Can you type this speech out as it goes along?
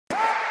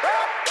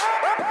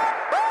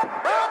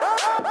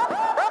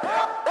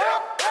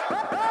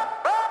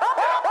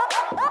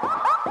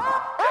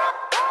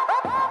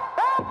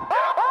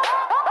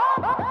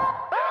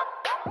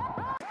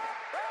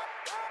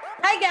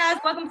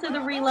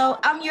So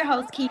I'm your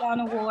host,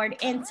 Kiana Ward,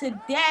 and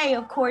today,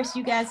 of course,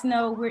 you guys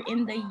know we're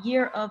in the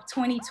year of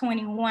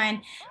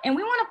 2021, and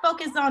we want to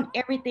focus on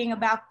everything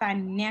about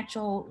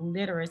financial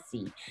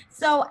literacy.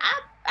 So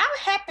I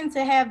happen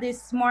to have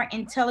this smart,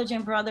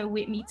 intelligent brother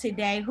with me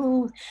today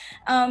who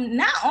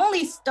not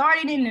only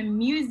started in the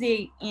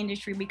music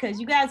industry,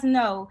 because you guys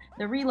know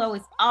the Reload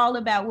is all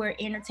about where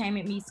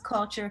entertainment meets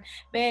culture,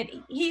 but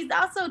he's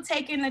also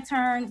taken a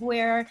turn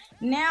where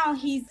now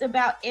he's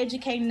about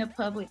educating the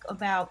public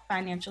about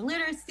financial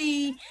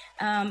literacy,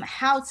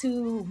 how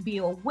to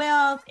build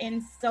wealth,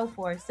 and so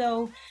forth.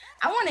 So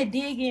I want to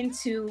dig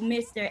into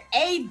Mr.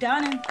 A.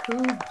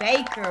 Donahue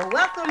Baker.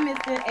 Welcome,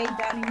 Mr. A.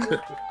 Donahue.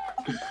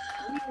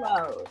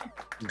 Reload.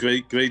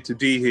 Great to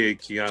be here,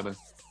 Kiana.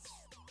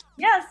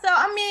 Yeah, so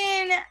I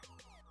mean,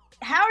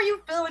 how are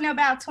you feeling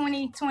about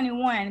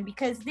 2021?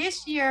 Because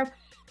this year,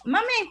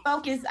 my main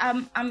focus,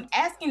 I'm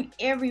asking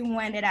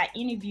everyone that I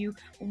interview,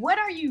 what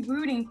are you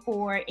rooting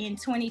for in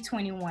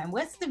 2021?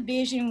 What's the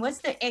vision? What's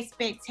the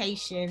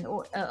expectation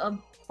or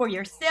for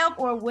yourself,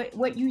 or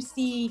what you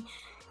see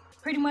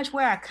pretty much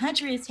where our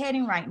country is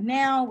heading right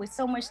now with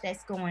so much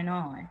that's going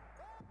on?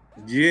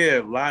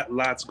 Yeah,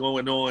 lots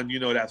going on. You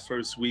know, that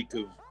first week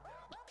of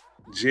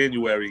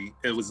January,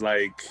 it was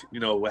like,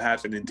 what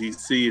happened in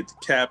DC at the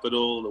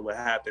Capitol, or what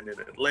happened in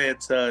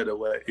Atlanta, or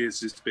what, it's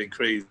just been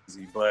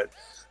crazy. But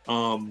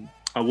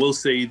I will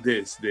say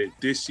that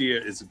this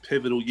year is a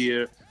pivotal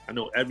year. I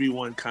know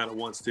everyone kind of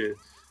wants to,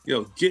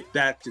 get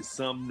back to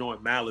some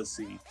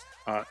normalcy.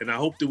 And I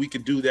hope that we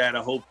can do that.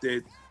 I hope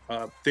that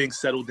things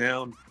settle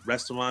down,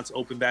 restaurants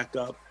open back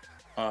up,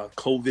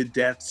 COVID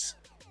deaths,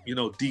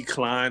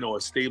 decline or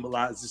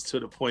stabilizes to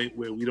the point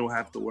where we don't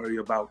have to worry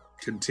about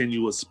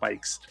continuous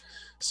spikes.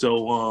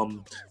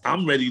 So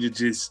I'm ready to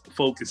just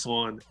focus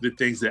on the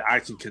things that I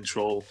can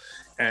control.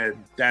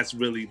 And that's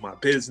really my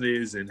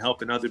business and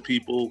helping other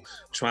people,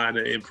 trying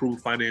to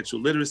improve financial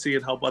literacy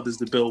and help others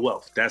to build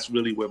wealth. That's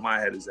really where my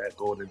head is at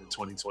going into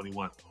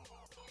 2021.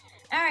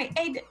 All right,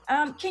 hey,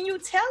 can you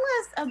tell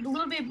us a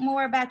little bit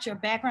more about your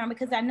background?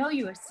 Because I know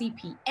you're a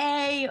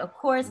CPA, of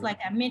course, like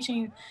I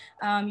mentioned,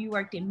 you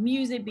worked in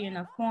music, being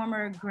a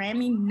former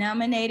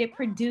Grammy-nominated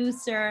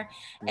producer,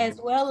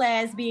 as well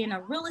as being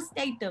a real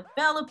estate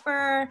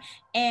developer,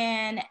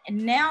 and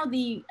now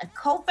the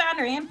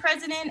co-founder and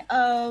president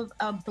of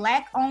a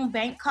Black-owned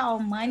bank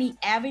called Money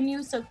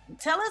Avenue. So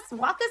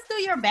walk us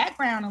through your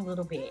background a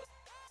little bit.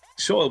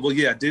 Sure. Well,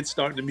 yeah, I did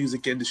start in the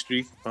music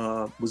industry,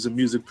 was a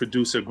music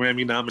producer,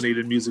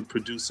 Grammy-nominated music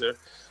producer.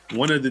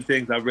 One of the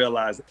things I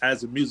realized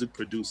as a music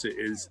producer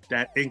is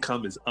that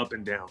income is up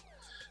and down.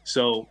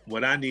 So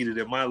what I needed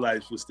in my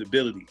life was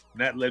stability,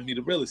 and that led me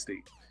to real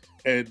estate.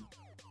 And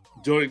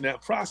during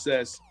that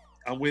process,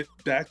 I went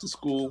back to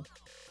school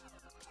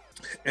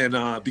and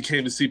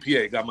became a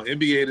CPA, got my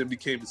MBA and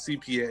became a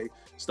CPA,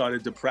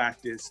 started to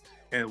practice.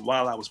 And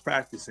while I was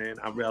practicing,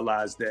 I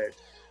realized that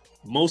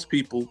most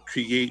people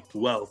create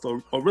wealth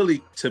or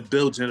really to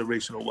build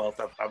generational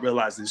wealth. I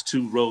realized there's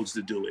two roads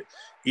to do it,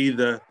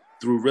 either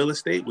through real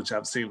estate, which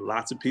I've seen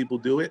lots of people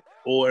do it,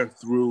 or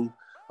through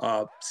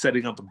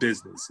setting up a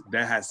business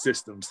that has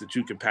systems that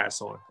you can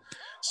pass on.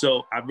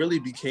 So I really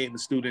became a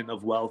student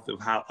of wealth, of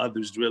how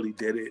others really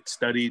did it,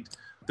 studied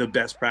the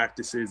best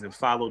practices and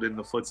followed in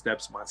the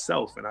footsteps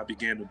myself. And I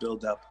began to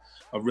build up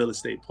a real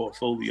estate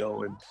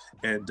portfolio,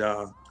 and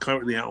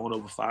currently I own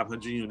over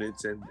 500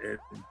 units, and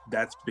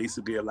that's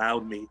basically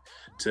allowed me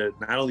to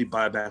not only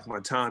buy back my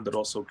time, but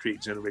also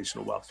create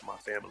generational wealth for my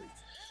family.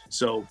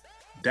 So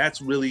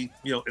that's really,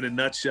 in a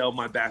nutshell,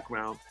 my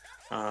background.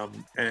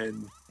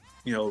 And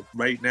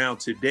right now,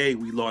 today,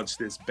 we launched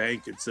this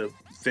bank. It's a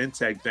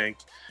fintech bank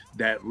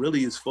that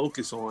really is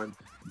focused on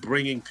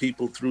bringing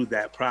people through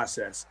that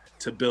process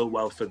to build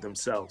wealth for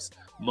themselves.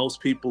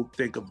 Most people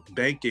think of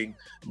banking,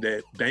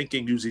 that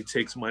banking usually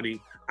takes money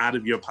out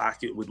of your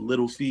pocket with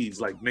little fees,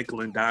 like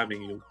nickel and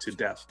diming you to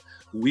death.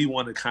 We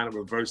want to kind of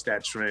reverse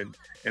that trend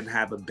and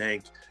have a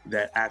bank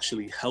that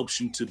actually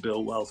helps you to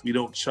build wealth. We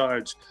don't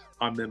charge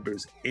our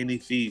members any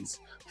fees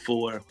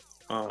for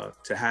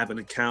to have an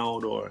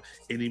account or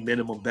any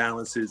minimum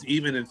balances.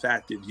 Even in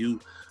fact, if you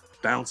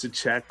bounce a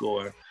check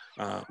or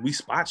we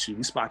spot you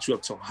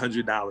up to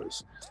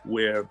 $100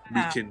 where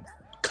we can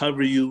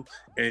cover you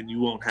and you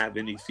won't have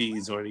any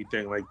fees or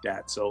anything like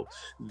that. So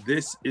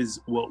this is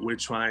what we're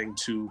trying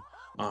to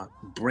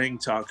bring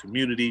to our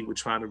community. We're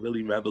trying to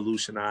really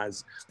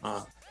revolutionize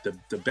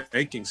the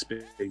banking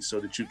space so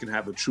that you can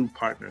have a true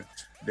partner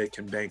that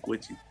can bank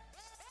with you.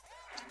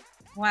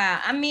 Wow.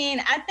 I mean,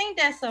 I think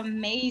that's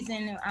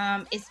amazing,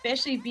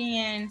 especially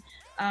being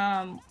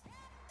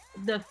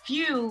the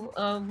few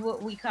of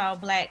what we call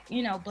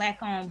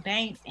Black-owned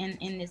banks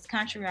in this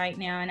country right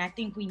now. And I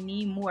think we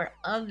need more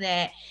of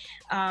that,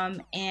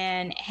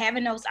 and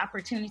having those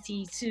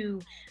opportunities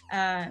to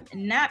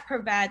not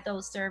provide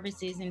those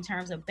services in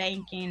terms of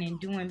banking and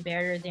doing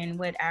better than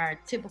what our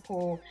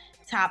typical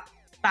top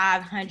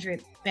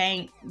 500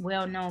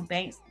 well-known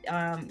banks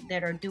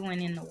that are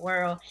doing in the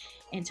world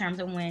in terms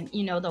of when,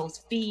 you know, those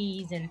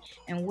fees and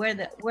where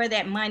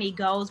that money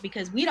goes,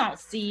 because we don't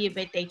see it,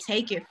 but they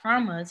take it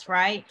from us,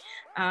 right?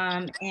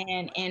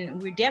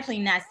 And we're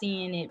definitely not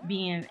seeing it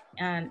being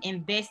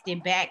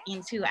invested back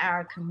into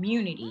our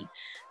community.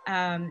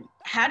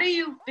 How do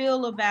you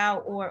feel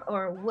about,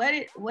 or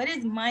what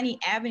is Money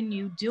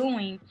Avenue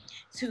doing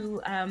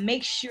to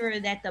make sure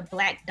that the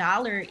Black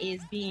dollar is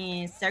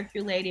being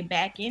circulated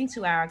back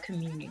into our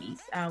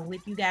communities,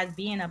 with you guys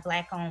being a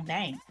Black-owned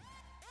bank?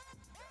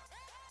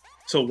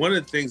 So one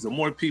of the things, the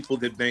more people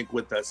that bank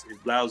with us, it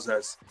allows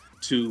us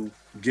to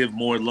give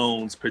more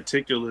loans,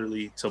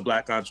 particularly to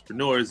Black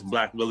entrepreneurs and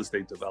Black real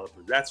estate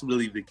developers. That's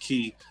really the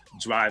key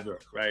driver,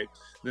 right?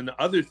 Then the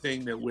other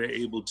thing that we're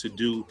able to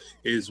do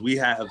is we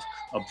have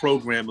a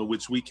program in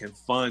which we can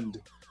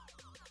fund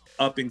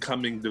up and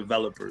coming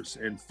developers.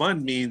 And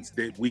fund means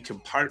that we can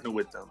partner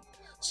with them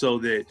so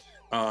that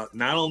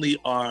not only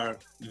are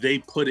they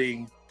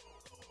putting,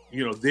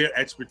 you know, their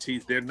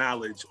expertise, their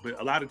knowledge, but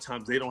a lot of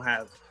times they don't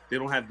have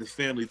the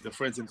family, the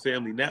friends and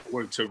family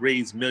network to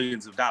raise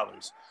millions of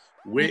dollars.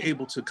 We're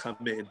able to come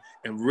in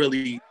and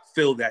really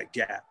fill that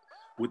gap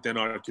within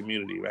our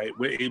community, right?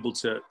 We're able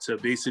to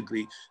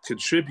basically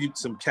contribute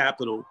some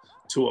capital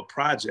to a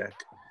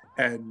project,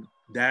 and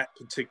that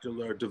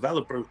particular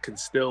developer can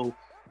still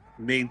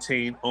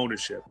maintain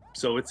ownership.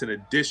 So it's an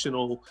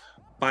additional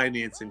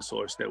financing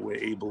source that we're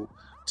able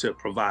to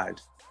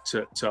provide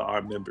to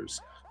our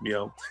members. You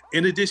know,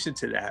 in addition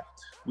to that,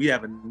 we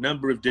have a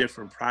number of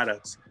different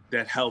products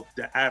that help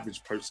the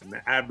average person,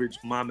 the average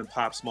mom and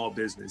pop small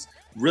business,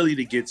 really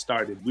to get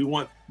started. We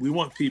want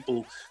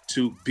people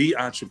to be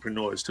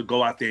entrepreneurs, to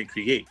go out there and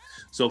create.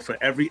 So for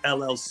every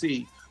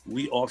LLC,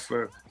 we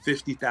offer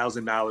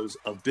 $50,000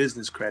 of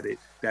business credit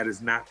that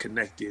is not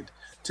connected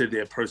to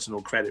their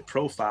personal credit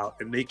profile,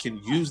 and they can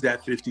use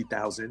that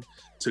 $50,000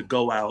 to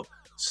go out,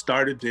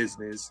 start a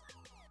business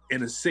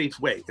in a safe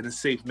way, in a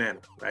safe manner,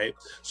 right?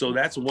 So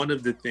that's one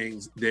of the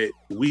things that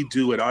we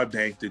do at our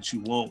bank that you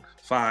won't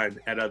find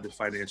at other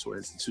financial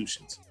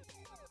institutions.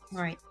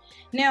 Right.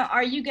 Now,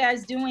 are you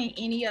guys doing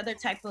any other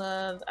type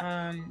of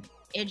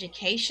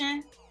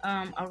education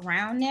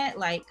around that?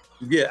 Like,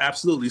 yeah,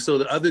 absolutely. So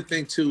the other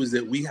thing too is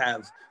that we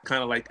have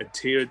kind of like a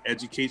tiered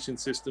education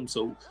system.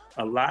 So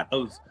a lot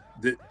of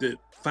the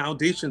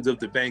foundations of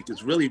the bank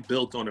is really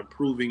built on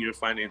improving your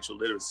financial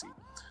literacy.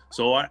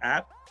 So our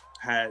app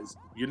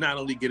you're not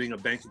only getting a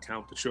bank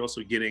account, but you're also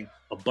getting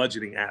a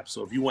budgeting app.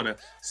 So if you want to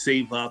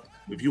save up,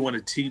 if you want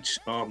to teach,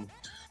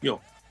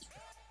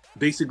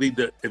 basically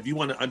if you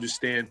want to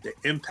understand the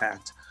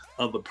impact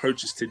of a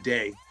purchase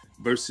today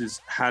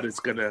versus how that's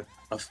going to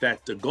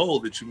affect a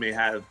goal that you may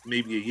have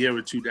maybe a year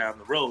or two down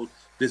the road,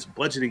 this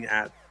budgeting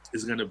app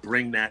is going to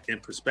bring that in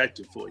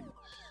perspective for you.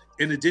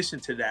 In addition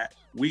to that,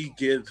 we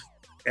give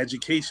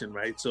education,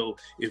 right? So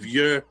if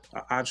you're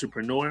an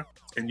entrepreneur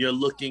and you're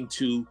looking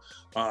to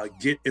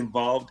get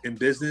involved in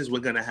business, we're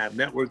going to have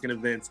networking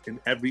events in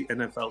every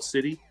NFL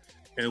city,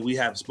 and we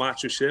have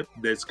sponsorship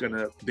that's going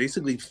to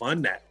basically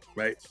fund that,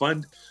 right?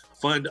 Fund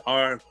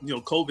our,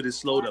 COVID has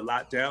slowed a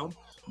lot down,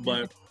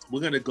 but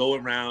we're going to go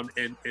around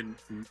and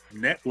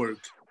network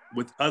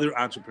with other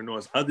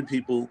entrepreneurs, other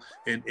people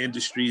in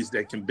industries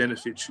that can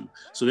benefit you.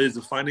 So there's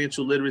the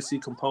financial literacy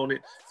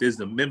component, there's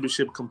the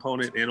membership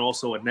component, and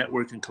also a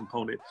networking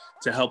component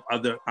to help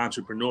other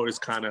entrepreneurs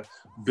kind of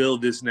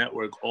build this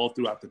network all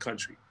throughout the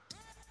country.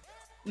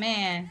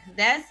 Man,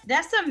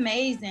 that's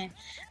amazing.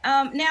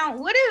 Now,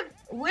 what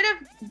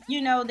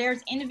if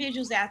there's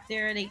individuals out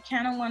there, they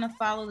kind of want to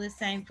follow the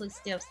same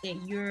footsteps that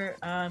you're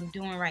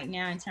doing right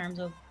now in terms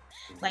of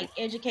like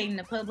educating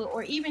the public,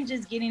 or even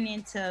just getting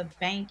into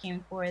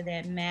banking for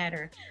that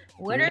matter?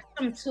 What are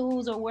some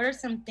tools, or what are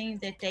some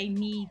things that they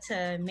need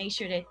to make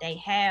sure that they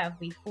have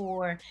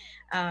before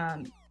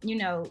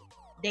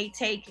they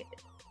take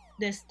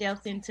the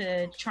steps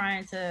into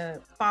trying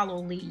to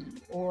follow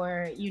lead,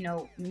 or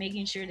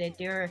making sure that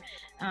they're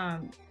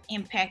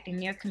impacting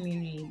their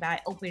community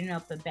by opening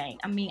up a bank?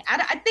 I mean,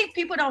 I think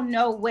people don't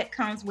know what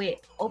comes with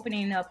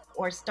opening up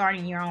or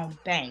starting your own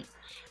bank.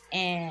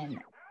 And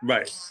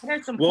right.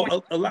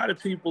 Well, a lot of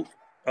people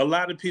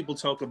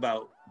talk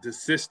about the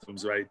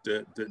systems, right?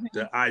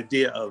 The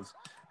idea of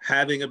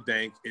having a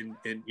bank, and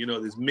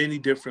there's many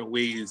different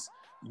ways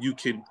you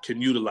can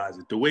utilize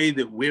it. The way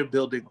that we're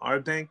building our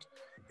bank,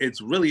 it's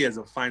really as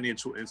a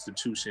financial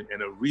institution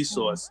and a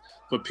resource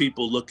for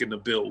people looking to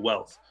build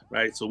wealth,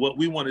 right? So what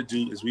we want to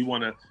do is we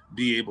want to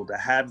be able to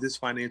have this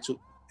financial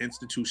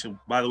institution.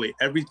 By the way,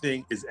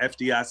 everything is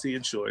FDIC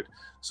insured,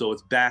 so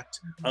it's backed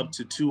up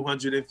to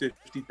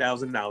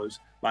 $250,000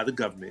 by the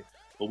government.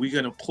 But we're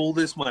going to pull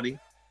this money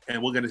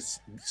and we're going to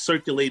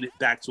circulate it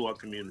back to our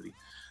community.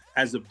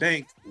 As a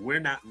bank,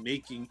 we're not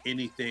making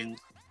anything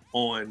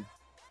on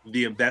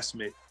the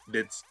investment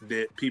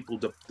that people,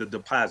 the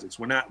deposits.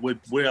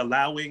 We're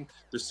allowing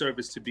the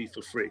service to be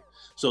for free.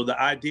 So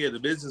the idea, the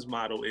business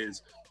model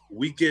is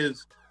we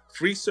give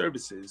free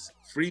services,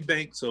 free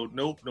bank. So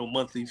no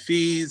monthly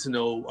fees,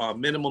 no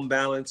minimum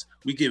balance.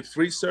 We give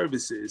free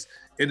services.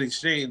 In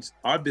exchange,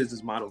 our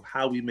business model,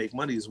 how we make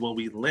money is when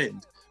we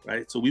lend,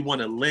 right? So we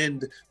want to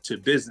lend to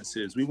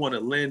businesses. We want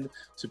to lend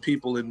to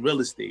people in real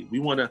estate.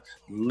 And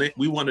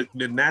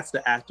that's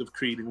the act of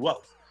creating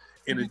wealth.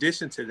 In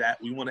addition to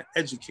that, we want to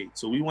educate.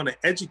 So we want to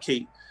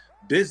educate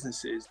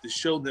businesses to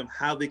show them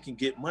how they can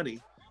get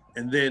money,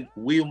 and then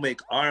we'll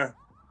make our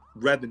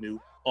revenue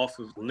off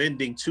of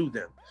lending to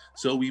them.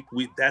 So we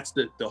that's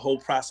the whole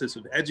process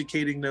of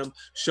educating them,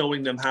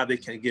 showing them how they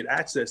can get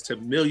access to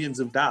millions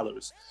of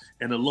dollars.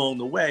 And along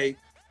the way,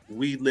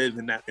 we live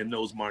in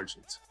those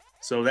margins.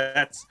 So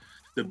that's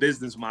the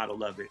business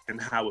model of it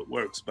and how it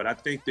works. But I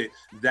think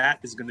that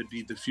is going to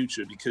be the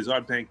future, because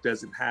our bank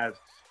doesn't have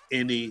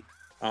any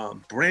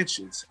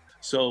branches.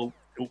 So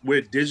we're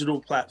a digital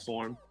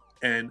platform.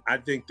 And I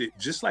think that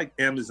just like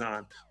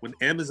Amazon, when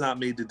Amazon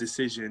made the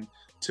decision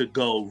to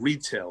go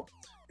retail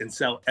and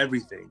sell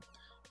everything,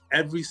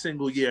 every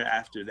single year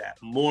after that,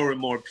 more and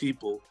more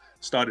people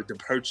started to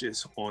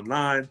purchase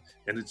online,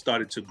 and it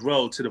started to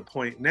grow to the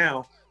point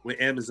now where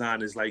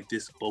Amazon is like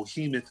this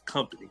behemoth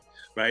company,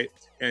 right?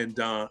 And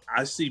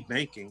I see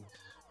banking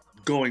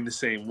going the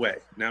same way.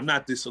 Now, I'm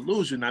not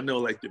disillusioned. I know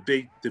like the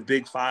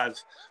big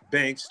five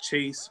banks,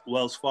 Chase,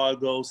 Wells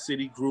Fargo,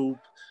 Citigroup,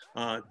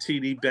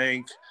 TD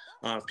Bank,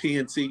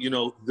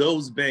 PNC,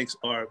 those banks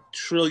are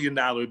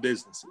trillion-dollar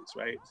businesses,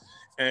 right?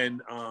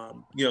 And,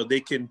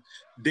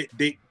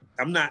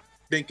 I'm not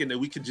thinking that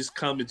we could just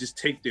come and just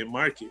take their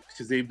market,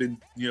 because they've been,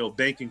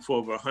 banking for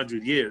over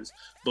 100 years.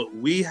 But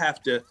we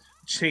have to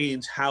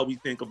change how we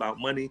think about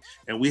money,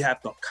 and we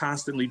have to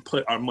constantly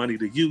put our money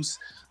to use.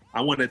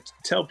 I want to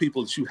tell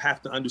people that you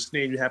have to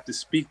understand, you have to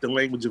speak the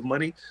language of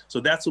money. So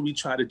that's what we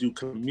try to do,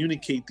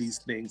 communicate these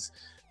things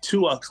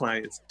to our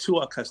clients, to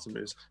our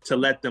customers, to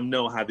let them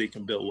know how they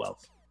can build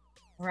wealth.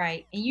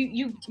 Right. And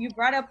you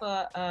brought up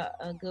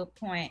a good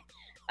point.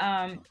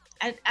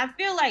 I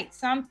feel like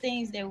some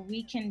things that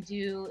we can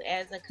do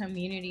as a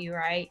community,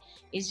 right,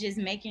 is just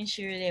making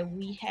sure that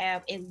we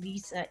have at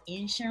least an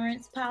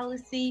insurance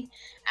policy.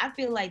 I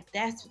feel like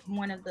that's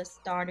one of the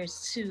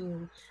starters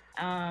to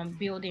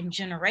building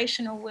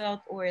generational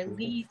wealth, or at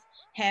least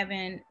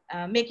having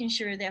making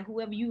sure that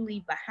whoever you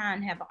leave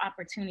behind have an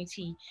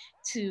opportunity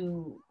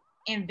to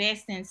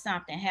invest in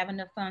something, have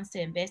enough funds to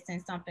invest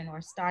in something,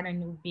 or start a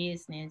new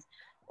business,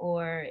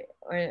 or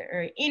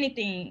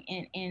anything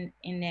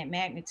in that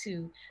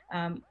magnitude.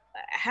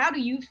 How do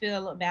you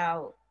feel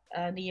about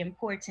the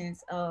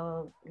importance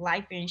of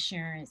life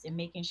insurance and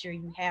making sure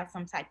you have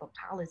some type of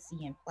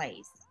policy in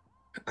place?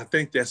 I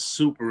think that's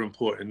super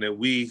important, that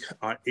we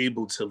are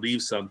able to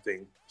leave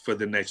something for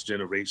the next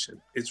generation.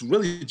 It's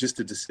really just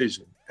a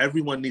decision.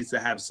 Everyone needs to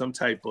have some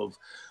type of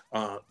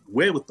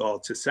wherewithal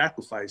to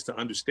sacrifice, to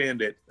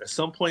understand that at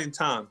some point in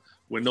time,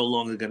 we're no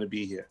longer going to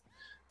be here.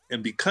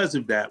 And because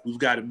of that, we've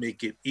got to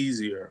make it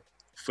easier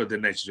for the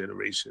next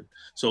generation.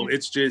 So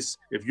it's just,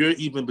 if you're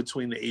even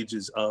between the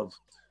ages of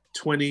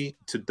 20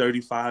 to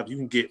 35, you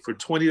can get, for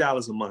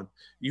 $20 a month,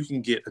 you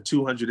can get a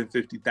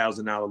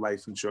 $250,000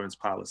 life insurance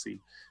policy.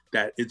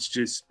 That it's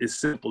just as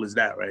simple as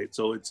that, right?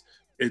 So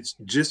it's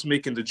just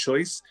making the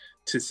choice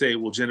to say,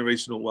 well,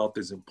 generational wealth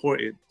is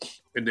important,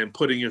 and then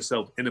putting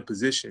yourself in a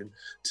position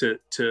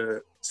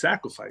to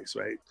sacrifice,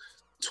 right?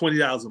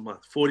 $20 a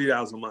month,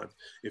 $40 a month,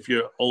 if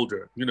you're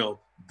older,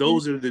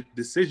 those are the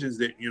decisions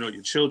that, your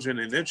children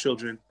and their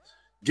children,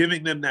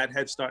 giving them that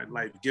head start in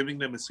life, giving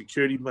them a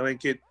security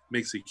blanket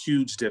makes a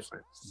huge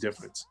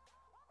difference.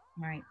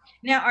 Right.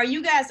 Now, are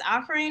you guys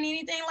offering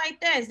anything like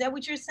that? Is that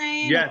what you're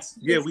saying? Yes.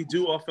 Yeah, we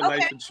do offer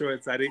life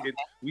insurance.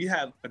 We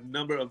have a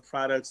number of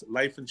products.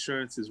 Life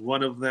insurance is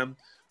one of them.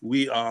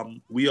 We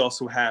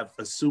also have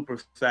a super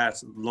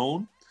fast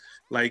loan.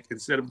 Like,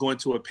 instead of going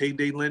to a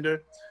payday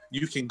lender,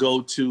 you can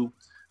go to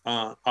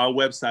our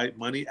website,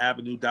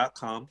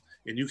 moneyavenue.com,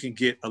 and you can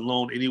get a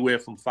loan anywhere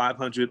from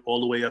 $500 all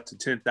the way up to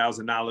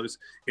 $10,000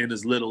 in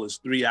as little as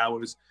 3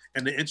 hours.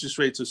 And the interest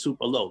rates are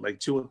super low, like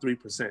 2 and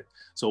 3%.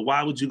 So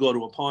why would you go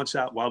to a pawn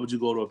shop? Why would you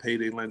go to a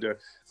payday lender?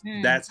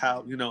 That's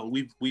how,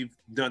 we've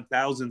done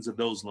thousands of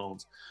those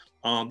loans.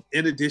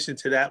 In addition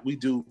to that, we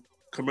do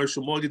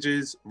commercial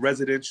mortgages,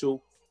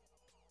 residential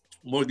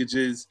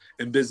mortgages,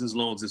 and business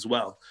loans as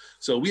well.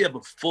 So we have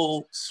a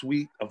full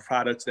suite of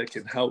products that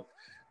can help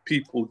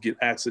people get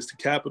access to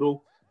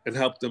capital and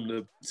help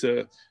them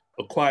to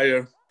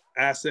acquire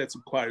assets,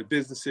 acquire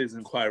businesses,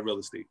 and acquire real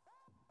estate.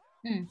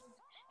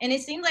 And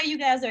it seems like you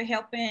guys are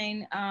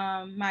helping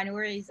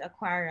minorities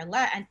acquire a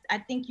lot. I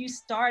think you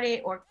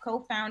started or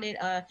co-founded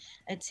a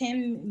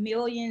 10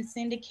 million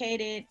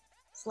syndicated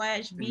 /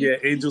 Yeah,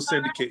 Angel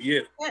Syndicate. Yeah,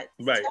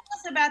 right. Tell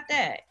us about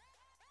that.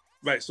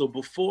 Right. So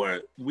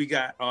before we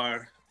got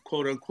our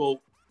quote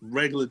unquote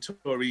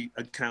regulatory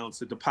accounts,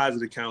 the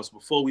deposit accounts,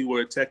 before we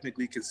were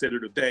technically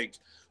considered a bank,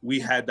 we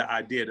had the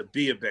idea to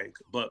be a bank,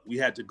 but we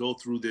had to go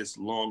through this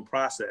long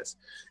process.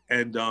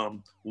 And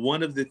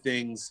one of the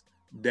things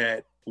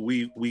that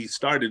we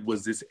started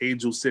was this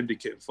Angel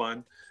Syndicate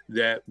Fund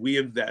that we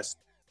invest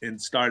in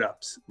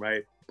startups,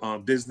 right?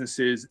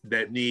 businesses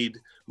that need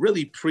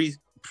really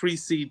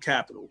pre-seed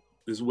capital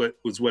is what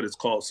it's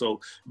called. So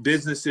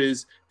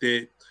businesses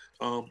that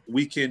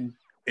we can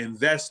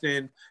invest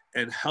in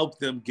and help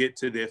them get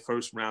to their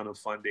first round of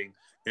funding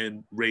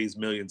and raise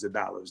millions of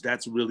dollars.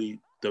 That's really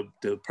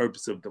the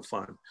purpose of the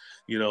fund.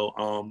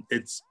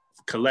 It's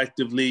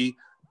collectively,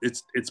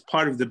 it's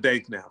part of the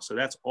bank now. So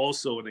that's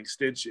also an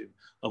extension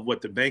of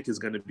what the bank is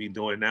going to be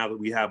doing now that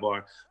we have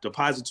our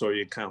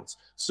depository accounts.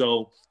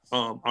 So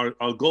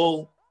our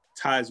goal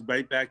ties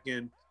right back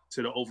in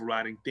to the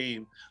overriding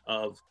theme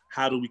of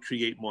how do we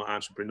create more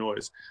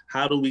entrepreneurs?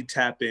 How do we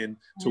tap in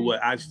to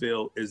what I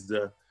feel is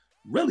the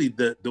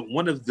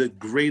one of the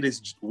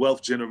greatest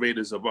wealth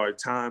generators of our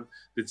time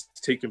that's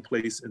taking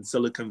place in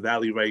Silicon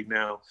Valley right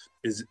now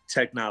is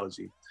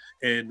technology.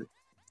 And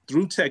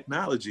through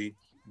technology,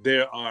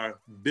 there are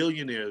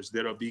billionaires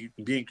that are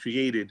being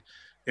created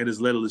in as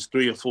little as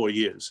 3 or 4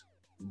 years.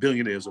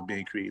 Billionaires are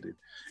being created.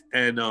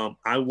 And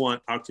I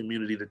want our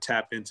community to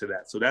tap into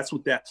that. So that's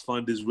what that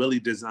fund is really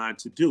designed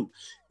to do.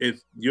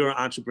 If you're an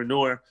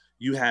entrepreneur,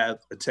 you have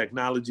a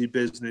technology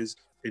business,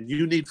 and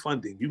you need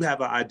funding, you have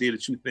an idea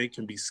that you think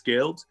can be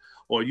scaled,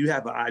 or you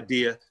have an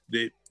idea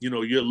that,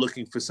 you're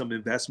looking for some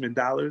investment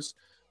dollars,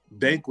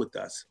 bank with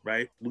us,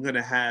 right? We're going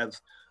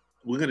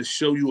to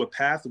show you a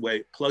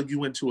pathway, plug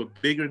you into a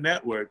bigger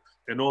network,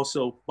 and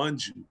also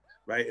fund you,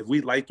 right? If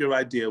we like your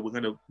idea,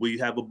 we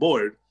have a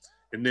board,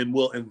 and then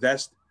we'll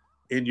invest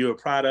in your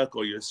product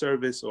or your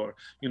service or,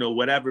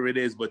 whatever it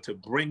is, but to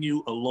bring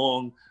you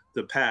along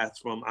the path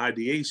from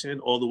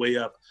ideation all the way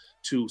up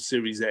to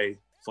Series A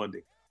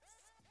funding.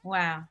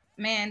 Wow,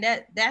 man,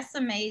 that's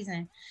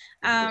amazing.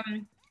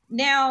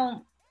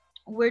 Now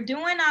we're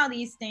doing all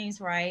these things,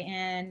 right?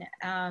 And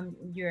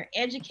you're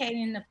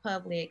educating the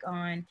public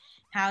on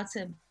how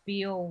to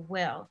build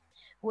wealth.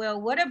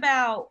 Well, what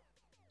about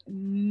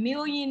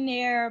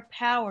millionaire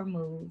power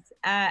moves?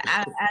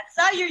 I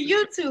saw your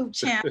YouTube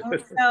channel,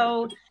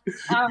 so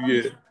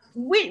Yeah.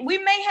 we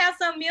may have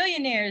some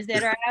millionaires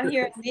that are out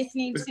here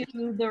listening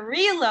to the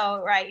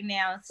reload right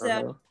now.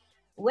 So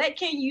what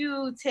can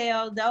you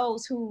tell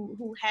those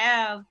who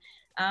have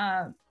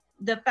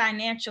the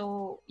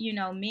financial,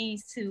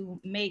 means to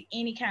make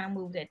any kind of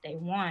move that they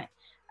want?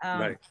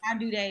 Right. How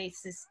do they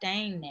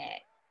sustain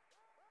that?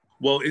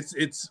 Well,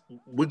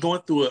 we're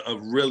going through a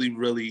really,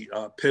 really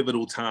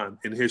pivotal time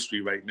in history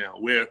right now,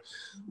 where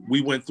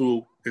we went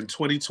through, in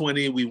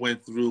 2020, we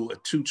went through a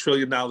 $2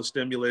 trillion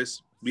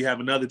stimulus. We have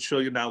another $1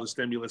 trillion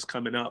stimulus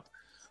coming up.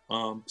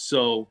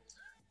 So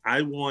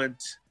I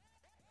want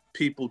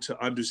people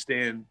to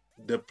understand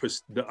the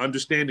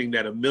understanding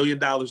that $1 million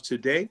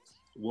today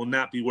will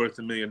not be worth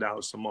 $1 million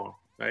tomorrow,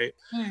 right?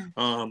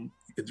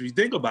 If you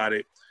think about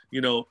it,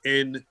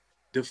 in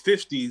the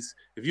 50s,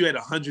 if you had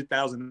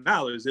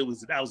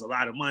 $100,000, that was a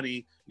lot of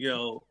money,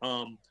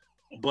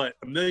 but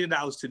 $1 million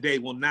today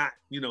will not,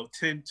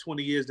 10,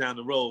 20 years down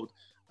the road,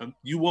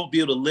 you won't be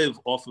able to live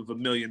off of $1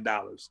 million.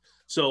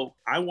 So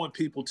I want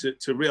people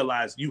to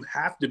realize you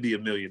have to be a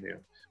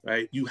millionaire,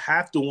 right? You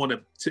have to want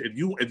to,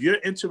 if you're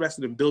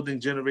interested in building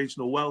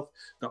generational wealth,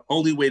 the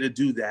only way to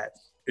do that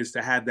is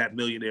to have that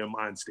millionaire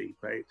mind state,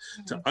 right?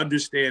 To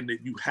understand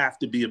that you have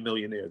to be a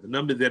millionaire. The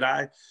number that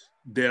I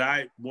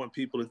want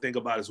people to think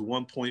about is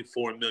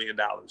 $1.4 million.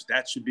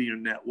 That should be your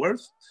net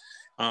worth.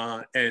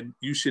 And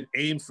you should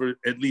aim for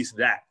at least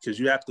that, because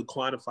you have to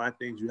quantify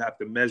things, you have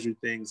to measure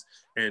things,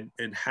 and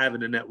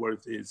having a net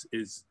worth is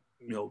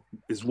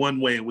one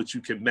way in which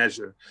you can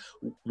measure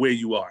where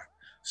you are.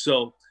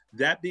 So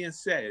that being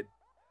said,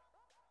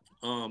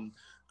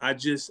 I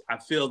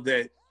feel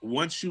that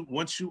once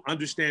you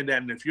understand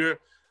that, and if you're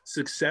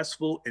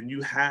successful and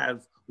you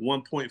have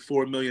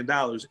 $1.4 million,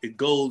 it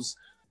goes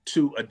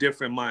to a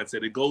different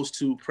mindset. It goes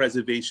to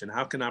preservation.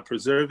 How can I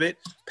preserve it,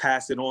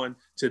 pass it on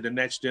to the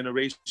next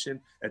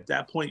generation? At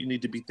that point, you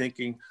need to be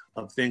thinking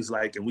of things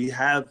like, and we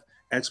have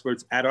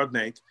experts at our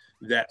bank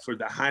that for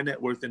the high net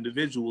worth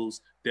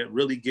individuals that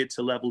really get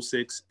to level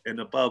 6 and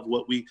above,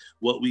 what we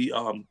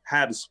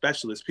have is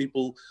specialists,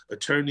 people,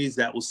 attorneys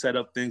that will set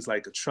up things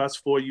like a trust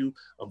for you,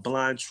 a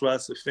blind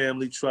trust, a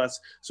family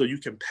trust, so you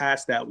can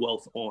pass that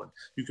wealth on.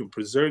 You can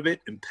preserve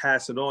it and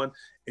pass it on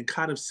and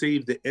kind of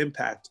save the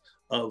impact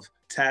of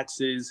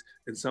taxes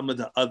and some of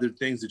the other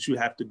things that you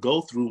have to go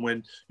through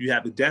when you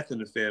have a death in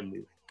the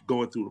family,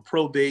 going through the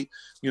probate.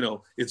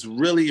 It's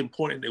really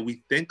important that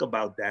we think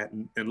about that.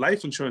 And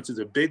life insurance is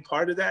a big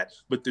part of that,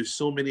 but there's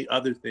so many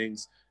other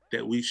things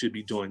that we should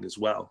be doing as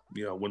well,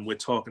 when we're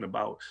talking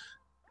about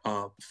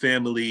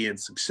family and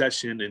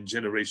succession and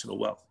generational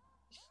wealth.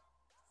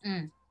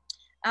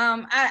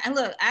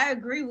 I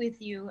agree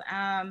with you.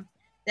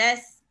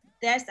 That's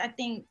I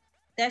think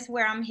that's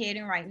where I'm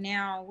heading right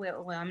now.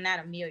 Well, I'm not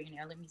a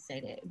millionaire, let me say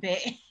that, but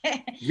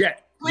yeah.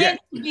 Yes,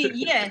 you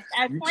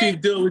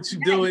keep doing what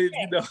you're doing.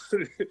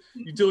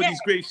 You're doing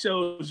these great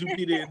shows. You'll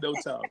be there in no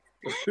time.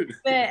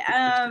 But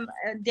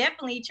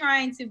definitely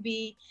trying to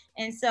be,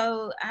 and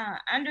so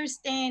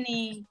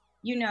understanding,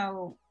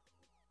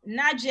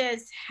 not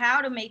just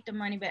how to make the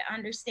money, but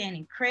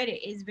understanding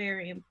credit is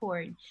very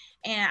important.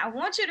 And I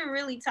want you to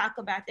really talk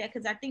about that,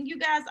 because I think you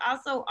guys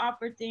also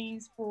offer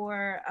things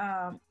for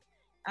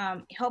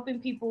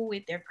helping people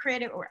with their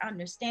credit or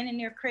understanding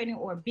their credit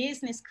or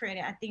business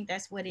credit. I think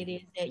that's what it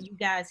is, that you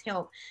guys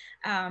help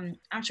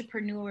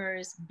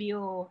entrepreneurs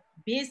build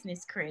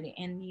business credit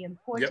and the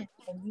importance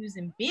of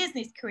using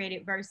business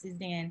credit versus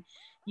then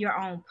your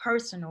own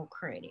personal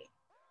credit.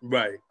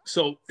 Right.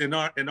 So in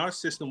our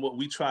system, what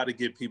we try to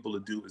get people to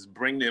do is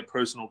bring their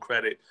personal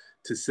credit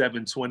to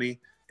 720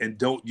 and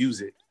don't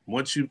use it.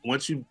 Once you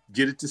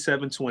get it to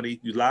 720,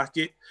 you lock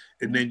it,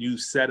 and then you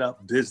set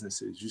up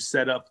businesses. You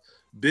set up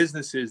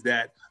businesses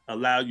that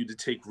allow you to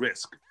take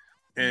risk.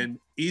 And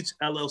each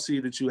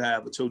LLC that you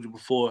have, I told you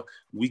before,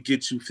 we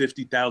get you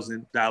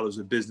 $50,000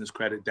 of business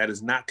credit that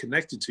is not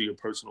connected to your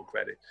personal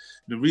credit.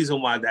 The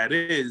reason why that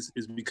is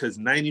because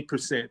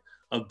 90%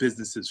 of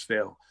businesses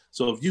fail.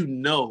 So if you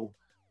know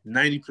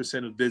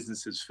 90% of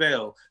businesses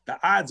fail, the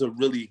odds are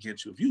really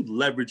against you. If you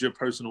leverage your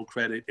personal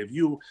credit, if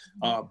you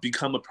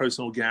become a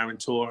personal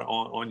guarantor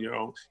on your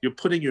own, you're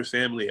putting your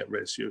family at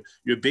risk.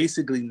 You're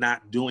basically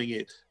not doing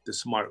it the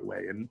smart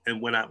way.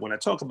 And when I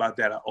talk about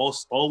that, I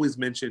also always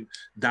mention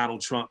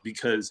Donald Trump,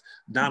 because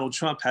Donald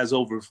Trump has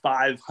over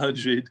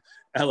 500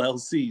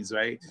 LLCs,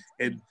 right?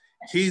 And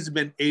he's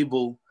been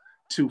able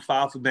to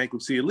file for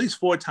bankruptcy at least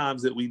 4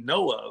 times that we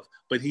know of,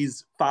 but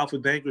he's filed for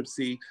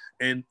bankruptcy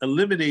and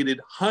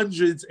eliminated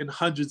hundreds and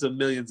hundreds of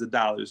millions of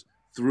dollars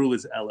through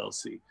his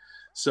LLC.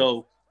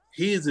 So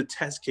he is a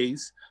test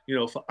case,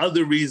 for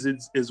other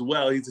reasons as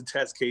well. He's a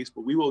test case,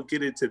 but we won't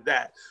get into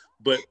that.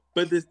 But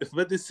for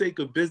the sake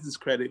of business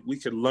credit, we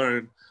can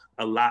learn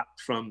a lot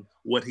from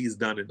what he's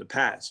done in the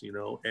past,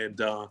 and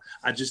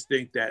I just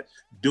think that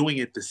doing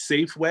it the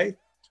safe way,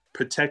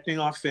 protecting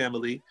our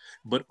family,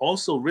 but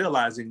also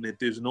realizing that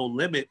there's no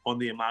limit on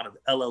the amount of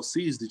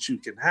LLCs that you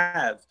can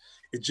have.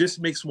 It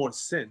just makes more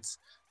sense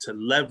to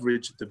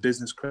leverage the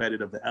business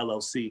credit of the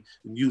LLC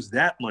and use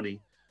that money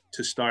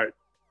to start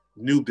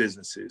new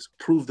businesses,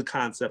 prove the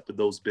concept of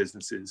those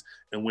businesses.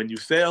 And when you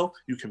fail,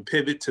 you can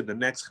pivot to the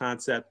next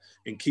concept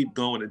and keep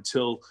going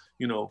until,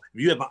 if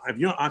you're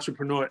an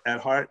entrepreneur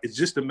at heart, it's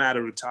just a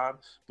matter of time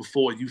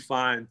before you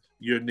find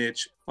your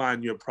niche,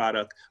 find your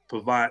product,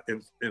 provide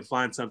and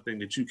find something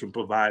that you can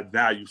provide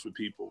value for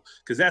people.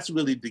 Because that's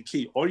really the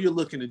key. All you're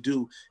looking to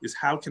do is,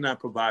 how can I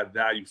provide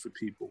value for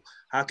people?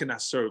 How can I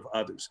serve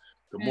others?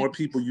 The more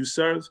people you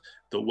serve,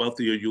 the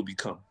wealthier you'll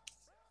become.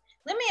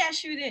 Let me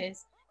ask you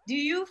this. Do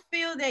you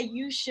feel that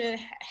you should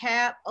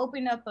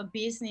open up a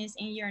business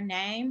in your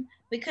name?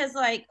 Because,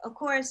 of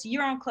course,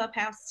 you're on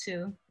Clubhouse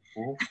too.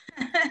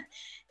 Mm-hmm.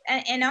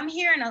 and I'm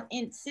hearing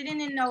and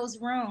sitting in those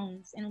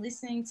rooms and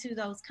listening to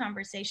those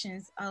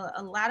conversations,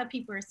 a lot of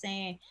people are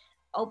saying,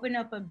 open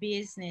up a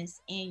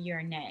business in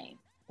your name.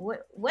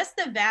 What's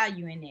the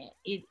value in it?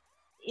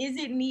 Is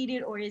it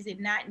needed or is it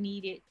not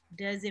needed?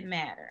 Does it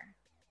matter?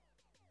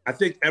 I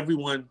think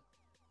everyone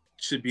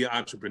should be an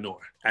entrepreneur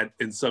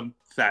in some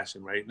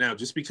fashion right now.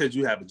 Just because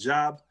you have a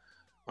job,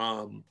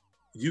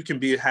 you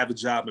can have a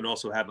job and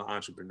also have an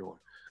entrepreneur,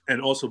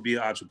 and also be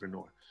an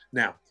entrepreneur.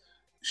 Now,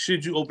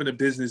 should you open a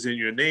business in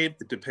your name?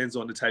 It depends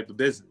on the type of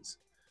business.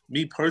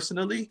 Me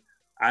personally,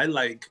 I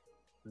like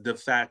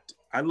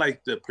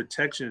the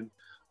protection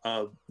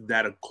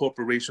that a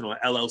corporation or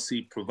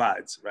LLC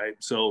provides, right?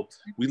 So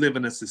we live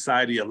in a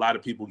society, a lot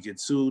of people get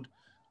sued.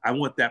 I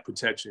want that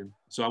protection.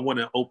 So I want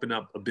to open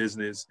up a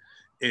business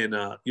and,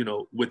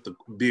 with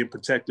being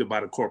protected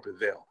by the corporate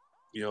veil.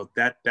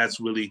 That's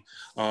really,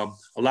 a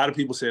lot of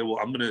people say, well,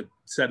 I'm going to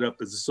set up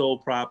as a sole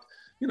prop.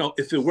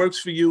 If it works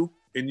for you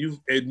and you're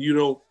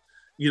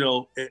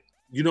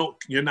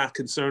not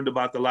concerned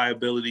about the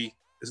liability,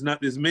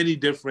 there's many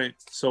different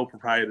sole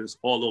proprietors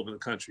all over the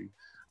country.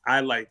 I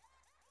like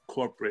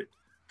corporate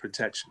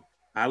protection.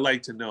 I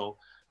like to know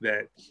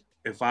that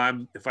if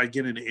I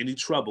get into any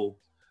trouble,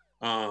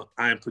 I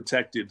am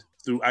protected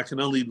I can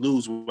only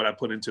lose what I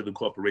put into the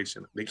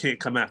corporation. They can't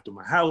come after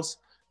my house,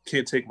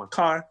 can't take my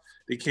car,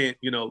 they can't,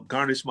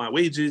 garnish my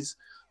wages.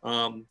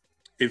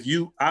 If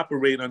you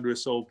operate under a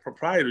sole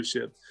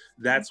proprietorship,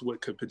 that's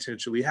what could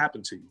potentially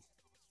happen to you.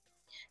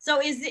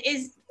 So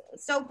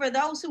so for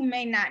those who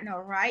may not know,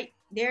 right,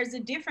 there's a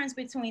difference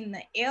between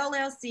the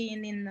LLC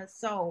and then the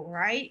sole,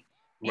 right?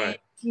 Right.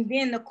 And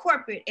then the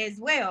corporate as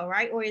well,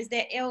 right? Or is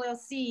that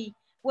LLC,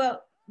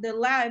 the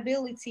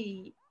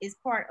liability is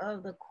part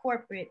of the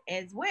corporate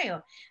as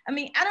well? I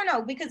mean, I don't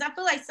know, because I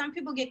feel like some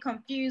people get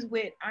confused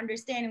with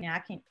understanding.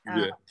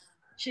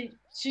 Should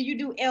you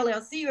do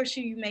LLC or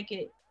should you make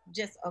it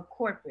just a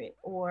corporate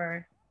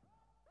or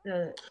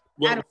the?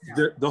 Well,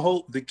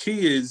 the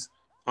key is,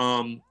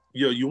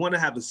 you want to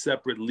have a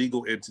separate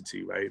legal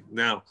entity, right?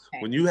 Now,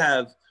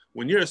 okay.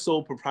 When you're a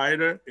sole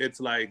proprietor, it's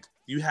like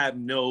you're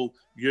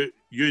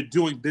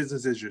doing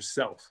business as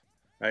yourself.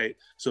 Right?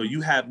 So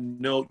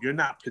you're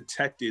not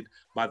protected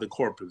by the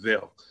corporate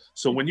veil.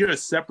 So when you're a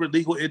separate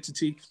legal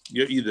entity,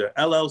 you're either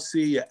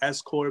LLC, a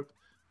S Corp,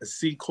 a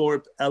C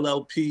Corp,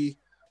 LLP,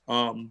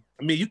 I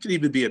mean, you can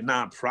even be a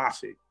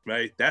nonprofit,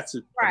 right? That's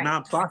a Right.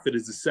 nonprofit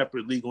is a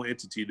separate legal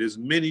entity. There's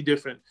many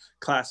different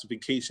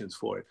classifications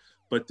for it.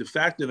 But the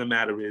fact of the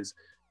matter is,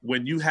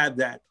 when you have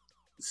that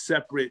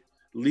separate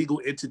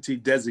legal entity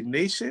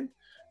designation,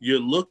 you're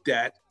looked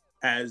at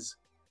as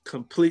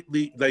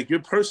completely, like, your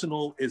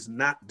personal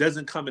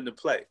doesn't come into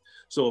play.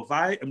 So if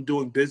I am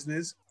doing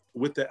business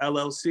with the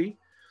LLC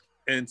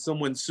and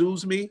someone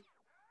sues me,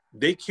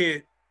 they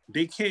can't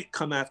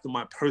come after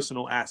my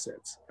personal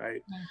assets,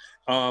 right?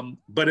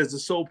 But as a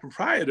sole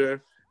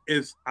proprietor,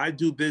 if I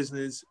do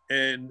business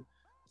and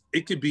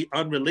it could be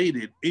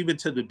unrelated even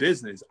to the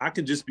business, I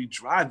can just be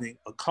driving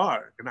a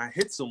car and I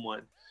hit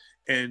someone.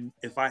 And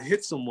if I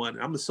hit someone,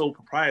 I'm a sole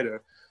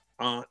proprietor,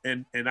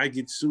 and I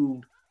get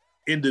sued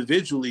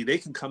individually, they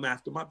can come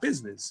after my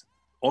business,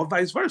 or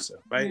vice versa,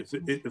 right?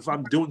 If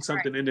I'm doing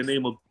something in the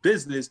name of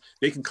business,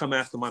 they can come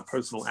after my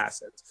personal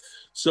assets.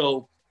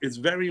 So it's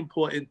very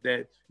important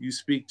that you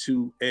speak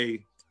to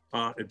a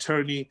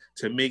attorney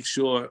to make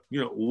sure,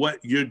 what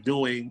you're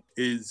doing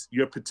is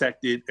you're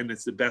protected and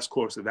it's the best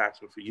course of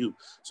action for you.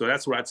 So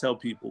that's where I tell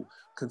people,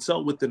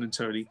 consult with an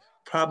attorney.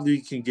 Probably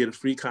can get a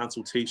free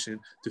consultation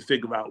to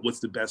figure out what's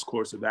the best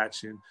course of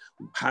action.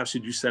 How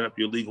should you set up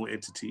your legal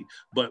entity?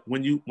 But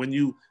when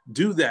you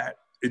do that,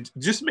 it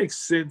just makes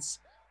sense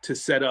to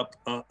set up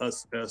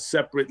a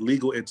separate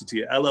legal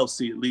entity, a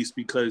LLC at least,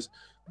 because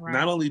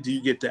not only do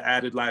you get the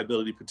added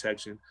liability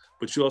protection,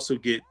 but you also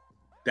get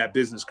that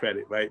business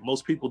credit, right?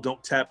 Most people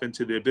don't tap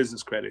into their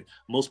business credit.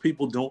 Most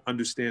people don't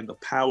understand the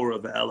power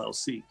of the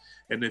LLC.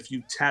 And if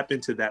you tap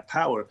into that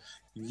power,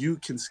 you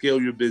can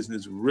scale your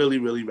business really,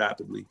 really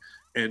rapidly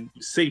and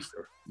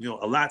safer,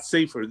 a lot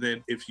safer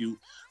than if you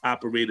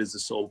operate as a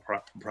sole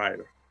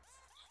proprietor.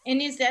 And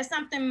is that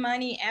something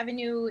Money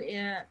Avenue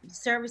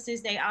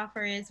services they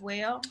offer as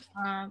well?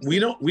 We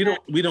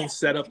don't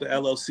set up the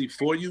LLC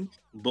for you,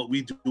 but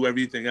we do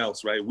everything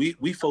else, right?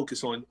 We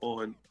focus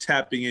on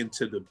tapping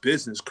into the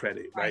business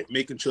credit, right?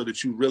 Making sure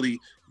that you really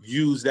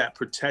use that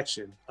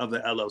protection of the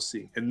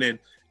LLC. And then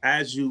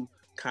as you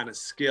kind of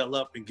scale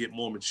up and get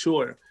more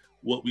mature,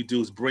 what we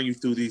do is bring you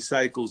through these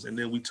cycles, and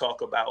then we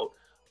talk about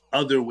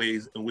other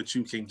ways in which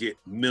you can get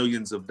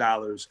millions of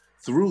dollars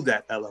through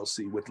that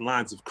LLC with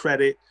lines of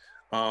credit,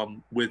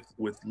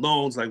 with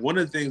loans. Like one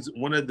of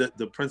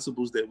the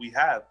principles that we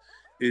have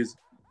is,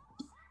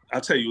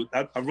 I'll tell you,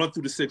 I'll run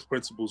through the 6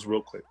 principles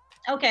real quick.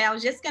 Okay, I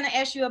was just gonna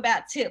ask you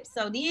about tips.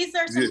 So these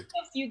are some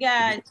tips you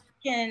guys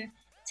can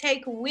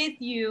take with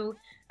you.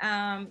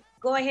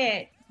 Go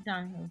ahead,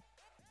 Donahue.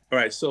 All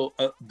right, so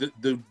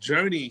the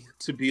journey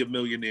to be a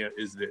millionaire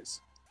is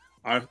this.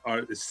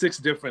 Are 6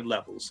 different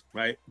levels,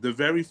 right? The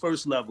very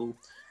first level,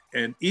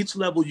 and each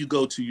level you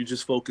go to, you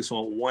just focus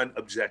on one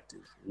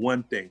objective,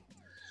 one thing.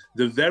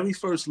 The very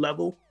first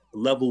level,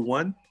 level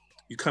 1,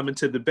 you come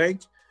into the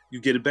bank, you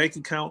get a bank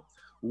account.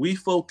 We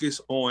focus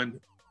on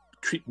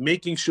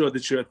making sure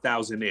that you're a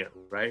thousandaire,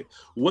 right?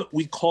 What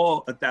we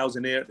call a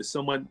thousandaire is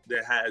someone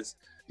that has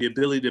the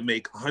ability to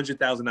make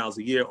 $100,000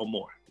 a year or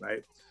more,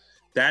 right?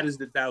 That is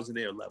the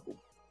thousandaire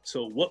level.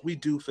 So what we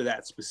do for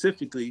that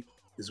specifically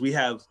is we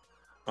have,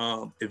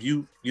 if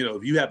you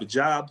have a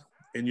job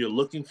and you're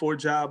looking for a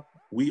job,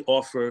 we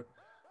offer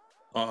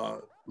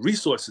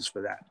resources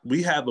for that.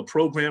 We have a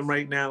program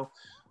right now.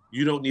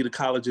 You don't need a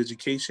college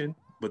education,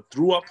 but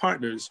through our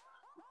partners,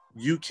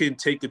 you can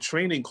take a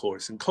training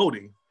course in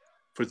coding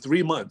for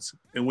 3 months.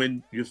 And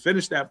when you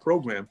finish that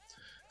program,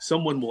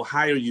 someone will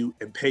hire you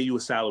and pay you a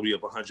salary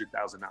of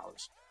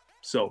 $100,000.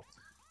 So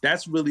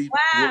that's really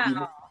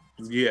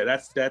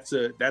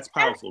that's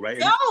powerful,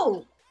 right?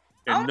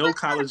 And no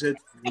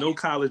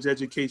college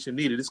education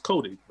needed. It's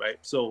coding, right?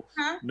 So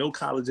no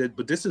college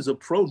but this is a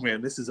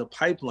program, this is a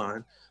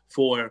pipeline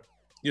for,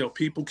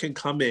 people can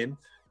come in,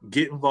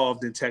 get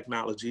involved in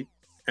technology,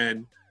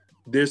 and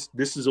this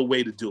is a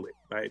way to do it,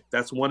 right?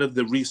 That's one of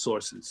the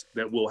resources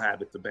that we'll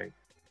have at the bank,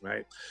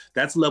 right?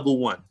 That's level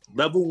 1.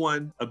 Level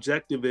 1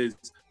 objective is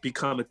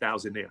become a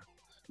thousandaire.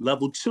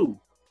 Level 2,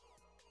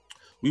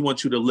 we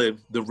want you to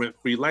live the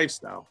rent-free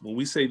lifestyle. When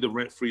we say the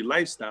rent-free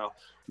lifestyle,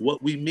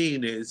 what we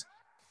mean is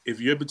if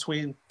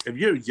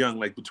you're young,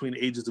 like between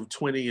the ages of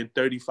 20 and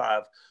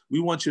 35, we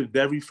want your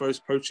very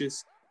first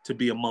purchase to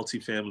be a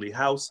multifamily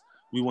house.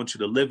 We want you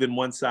to live in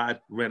one side,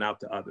 rent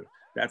out the other.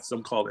 That's,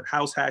 some call it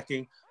house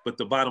hacking. But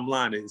the bottom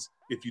line is,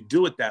 if you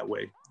do it that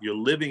way, your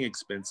living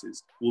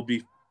expenses will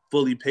be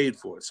fully paid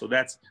for. So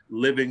that's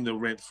living the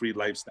rent-free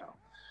lifestyle.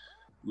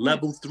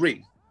 Level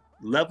 3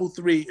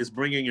 is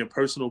bringing your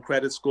personal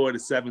credit score to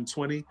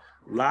 720,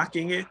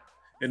 locking it,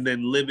 and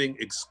then living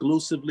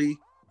exclusively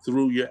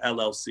through your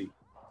LLC.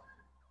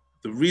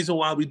 The reason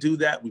why we do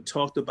that, we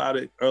talked about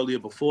it earlier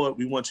before.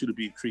 We want you to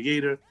be a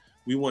creator.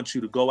 We want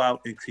you to go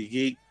out and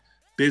create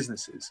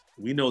businesses.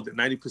 We know that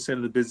 90%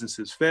 of the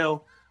businesses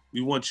fail.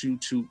 We want you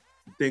to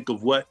think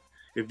of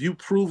if you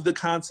prove the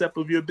concept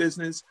of your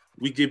business,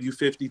 we give you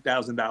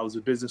 $50,000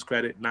 of business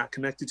credit, not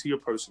connected to your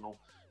personal,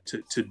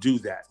 to do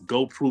that.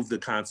 Go prove the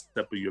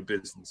concept of your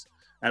business.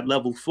 At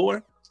level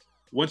 4,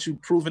 once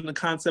you've proven the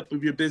concept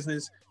of your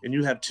business and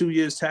you have 2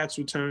 years tax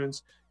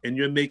returns and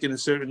you're making a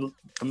certain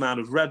amount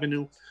of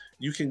revenue,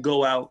 you can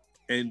go out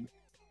and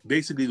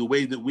basically the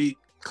way that we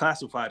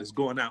classify it is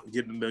going out and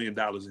getting $1 million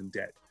in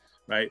debt,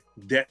 right?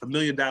 $1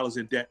 million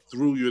in debt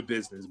through your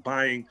business,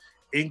 buying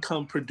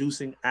income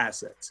producing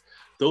assets.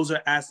 Those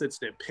are assets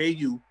that pay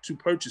you to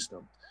purchase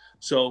them.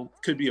 So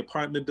could be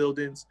apartment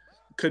buildings,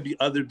 could be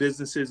other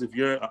businesses if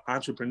you're an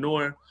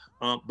entrepreneur.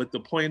 But the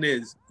point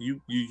is you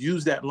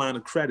use that line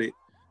of credit,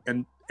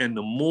 and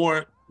the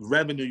more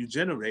revenue you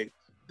generate,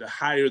 the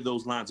higher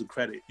those lines of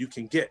credit you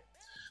can get.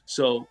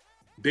 So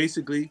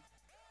basically,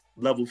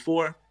 level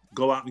 4,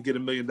 go out and get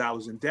 $1 million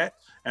in debt.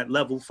 At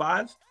level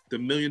 5, the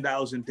 $1 million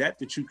in debt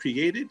that you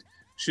created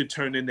should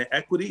turn into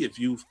equity. If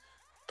you've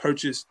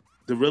purchased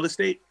the real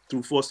estate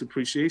through forced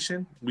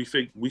appreciation,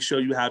 we show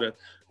you how to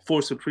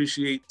force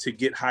appreciate to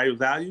get higher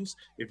values.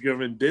 If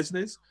you're in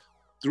business,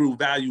 through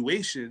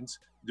valuations,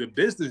 the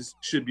business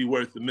should be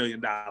worth $1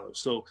 million.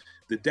 So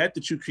the debt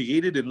that you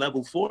created in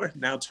level 4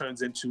 now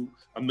turns into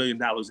 $1 million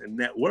in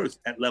net worth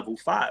at level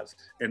 5.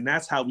 And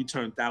that's how we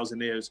turn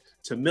thousandaires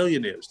to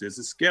millionaires. There's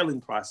a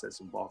scaling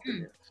process involved in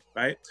there,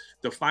 right?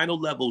 The final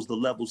level is the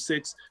level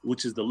 6,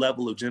 which is the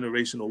level of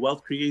generational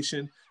wealth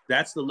creation.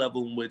 That's the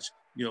level in which,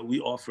 you know, we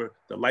offer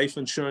the life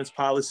insurance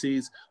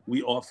policies,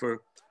 we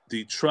offer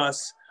the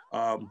trust,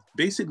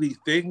 basically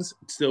things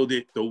so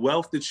that the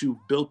wealth that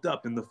you've built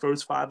up in the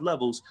first 5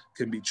 levels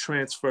can be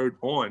transferred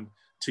on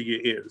to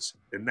your heirs.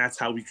 And that's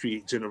how we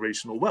create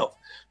generational wealth.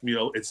 You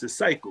know, it's a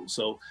cycle.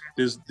 So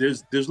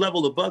there's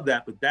level above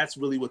that, but that's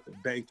really what the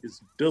bank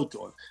is built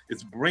on.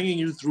 It's bringing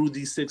you through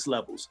these 6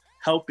 levels,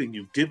 helping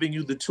you, giving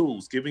you the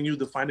tools, giving you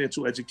the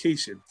financial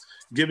education,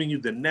 giving you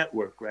the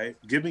network, right?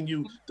 Giving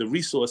you the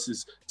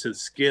resources to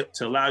scale,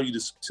 to allow you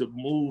to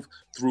move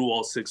through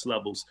all 6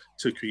 levels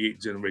to create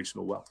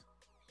generational wealth.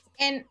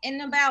 And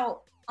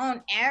about,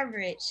 on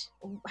average,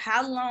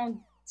 how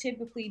long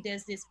typically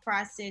does this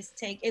process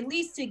take, at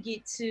least to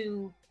get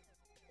to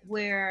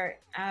where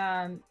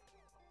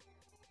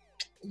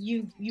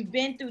you've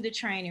been through the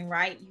training,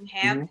 right? You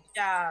have the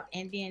job,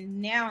 and then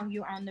now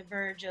you're on the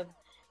verge of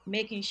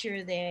making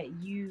sure that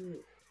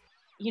you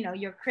know,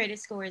 your credit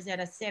score is at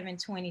a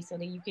 720 so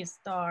that you can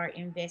start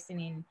investing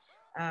in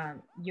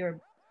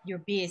your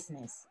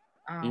business.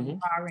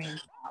 Borrowing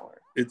power.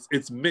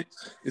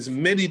 It's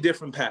many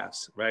different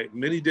paths, right?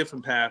 Many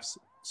different paths.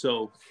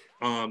 So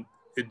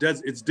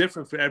it's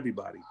different for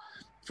everybody.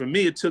 For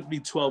me, it took me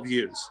 12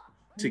 years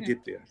to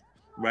get there,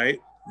 right?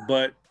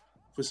 But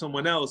for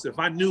someone else, if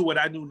I knew what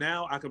I knew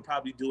now, I could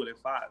probably do it at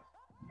 5.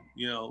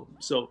 You know,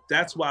 so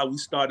that's why we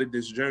started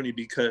this journey,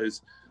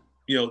 because,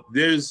 you know,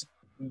 there's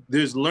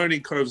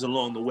learning curves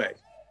along the way.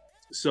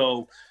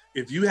 So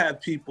if you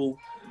have people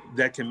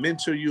that can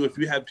mentor you, if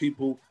you have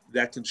people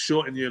that can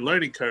shorten your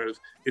learning curve,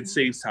 it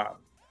saves time.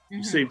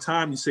 You save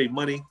time, you save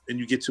money, and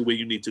you get to where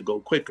you need to go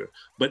quicker.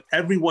 But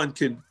everyone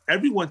can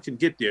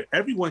get there.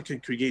 Everyone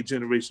can create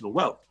generational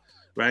wealth,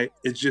 right?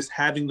 It's just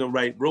having the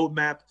right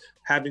roadmap,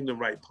 having the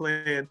right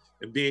plan,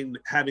 and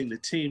having the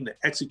team to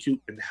execute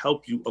and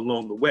help you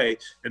along the way.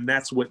 And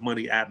that's what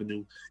Money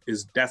Avenue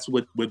is. That's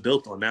what we're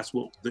built on. That's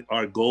what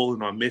our goal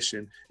and our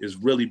mission is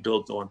really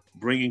built on,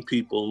 bringing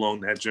people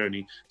along that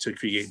journey to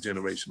create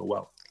generational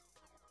wealth.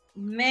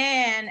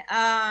 Man,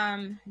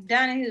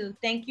 Donahue,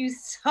 thank you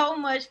so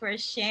much for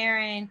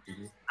sharing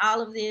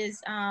all of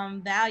this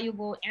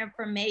valuable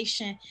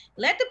information.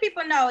 Let the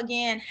people know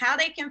again how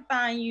they can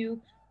find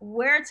you,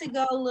 where to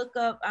go look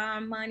up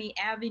Money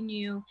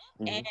Avenue,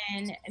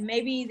 and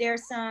maybe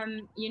there's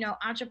some, you know,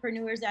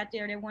 entrepreneurs out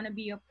there that want to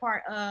be a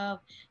part of,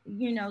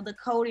 you know, the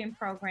coding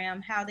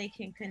program, how they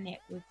can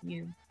connect with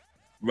you.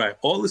 Right.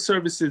 All the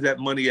services at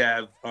Money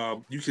Ave,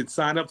 you can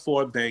sign up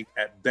for a bank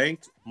at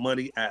Bank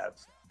Money Ave.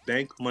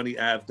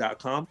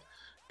 BankMoneyAve.com.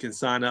 You can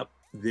sign up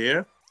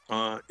there.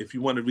 If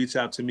you want to reach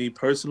out to me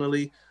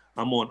personally,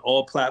 I'm on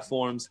all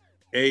platforms.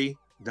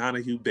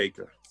 Donahue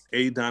Baker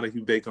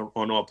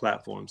on all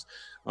platforms.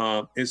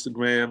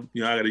 Instagram,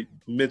 you know, I got to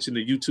mention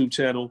the YouTube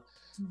channel.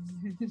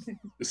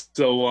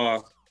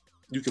 So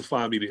you can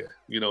find me there.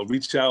 You know,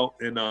 reach out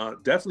and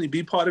definitely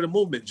be part of the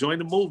movement. Join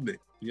the movement.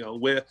 You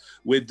know,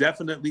 we're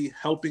definitely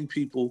helping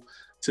people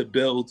to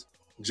build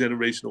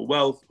generational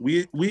wealth.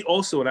 We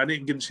also, and I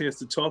didn't get a chance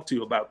to talk to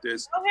you about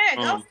this.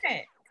 Go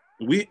ahead.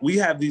 We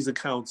have these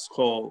accounts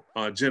called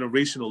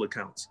generational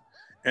accounts,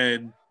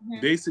 and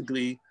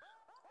basically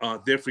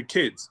they're for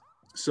kids.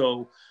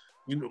 So,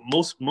 you know,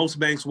 most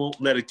banks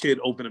won't let a kid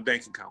open a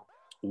bank account.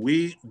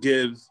 We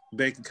give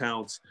bank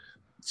accounts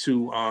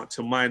to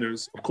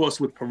minors, of course,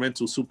 with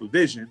parental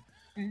supervision.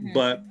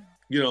 But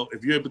you know,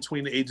 if you're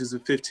between the ages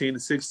of 15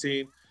 and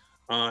 16,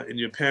 and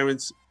your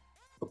parents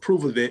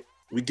approve of it,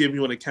 we give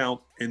you an account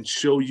and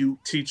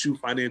teach you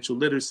financial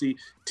literacy,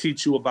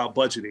 teach you about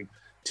budgeting,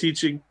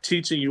 teaching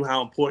you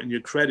how important your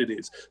credit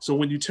is. So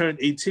when you turn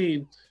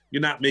 18,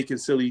 you're not making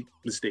silly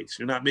mistakes.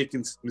 You're not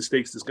making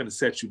mistakes that's going to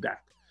set you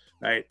back,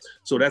 right?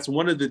 So that's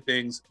one of the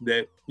things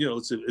that, you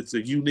know, it's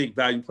a unique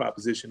value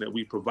proposition that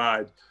we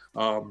provide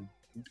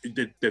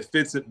that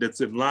fits, that's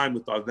in line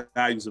with our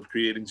values of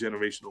creating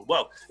generational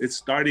wealth. It's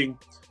starting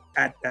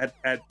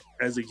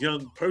as a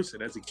young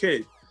person, as a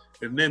kid.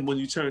 And then when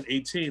you turn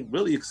 18,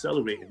 really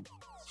accelerating.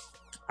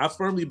 I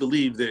firmly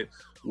believe that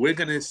we're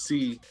going to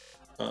see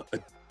a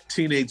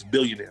teenage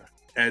billionaire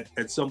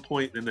at some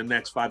point in the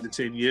next 5 to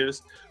 10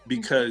 years,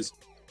 because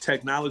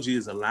technology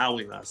is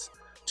allowing us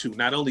to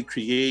not only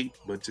create,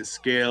 but to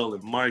scale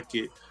and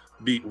market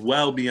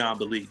well beyond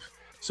belief.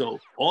 So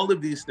all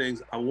of these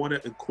things, I want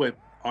to equip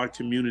our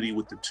community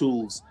with the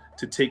tools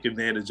to take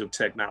advantage of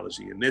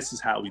technology. And this is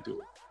how we do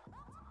it.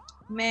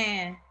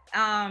 Man,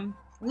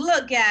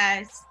 look,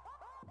 guys,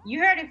 you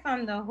heard it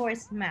from the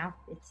horse's mouth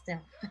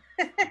itself.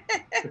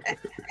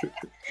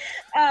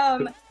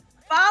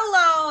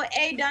 Follow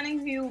A.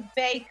 Donahue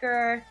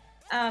Baker,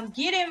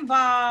 get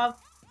involved,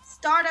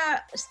 start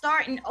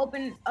and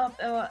open up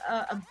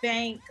a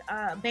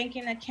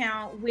banking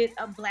account with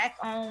a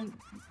Black-owned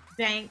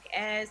bank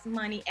as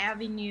Money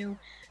Avenue.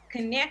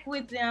 Connect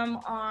with them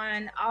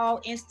on all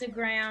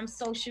Instagram,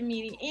 social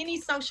media, any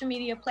social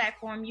media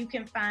platform you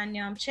can find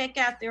them. Check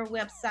out their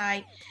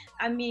website.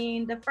 I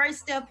mean, the first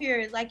step here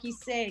is, like you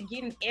said,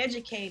 getting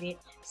educated.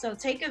 So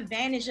take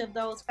advantage of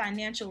those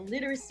financial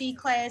literacy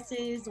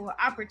classes or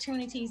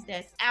opportunities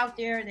that's out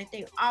there that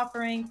they're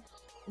offering.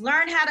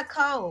 Learn how to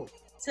code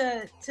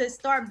to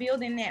start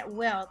building that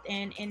wealth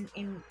and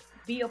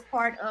be a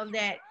part of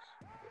that,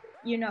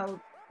 you know,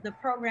 the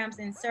programs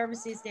and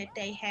services that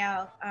they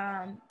have,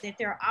 that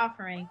they're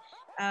offering.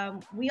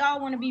 We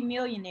all want to be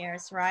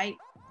millionaires, right?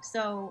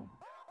 So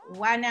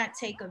why not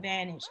take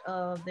advantage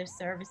of the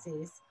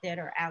services that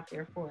are out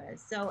there for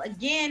us? So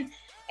again,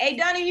 A.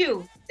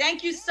 Donahue,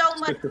 thank you so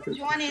much for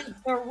joining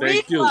the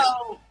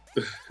Reload.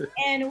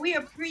 And we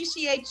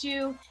appreciate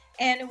you.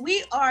 And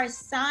we are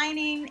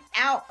signing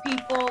out,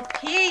 people.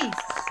 Peace.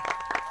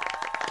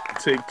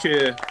 Take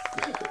care.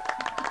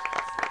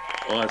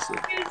 Awesome.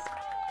 Peace.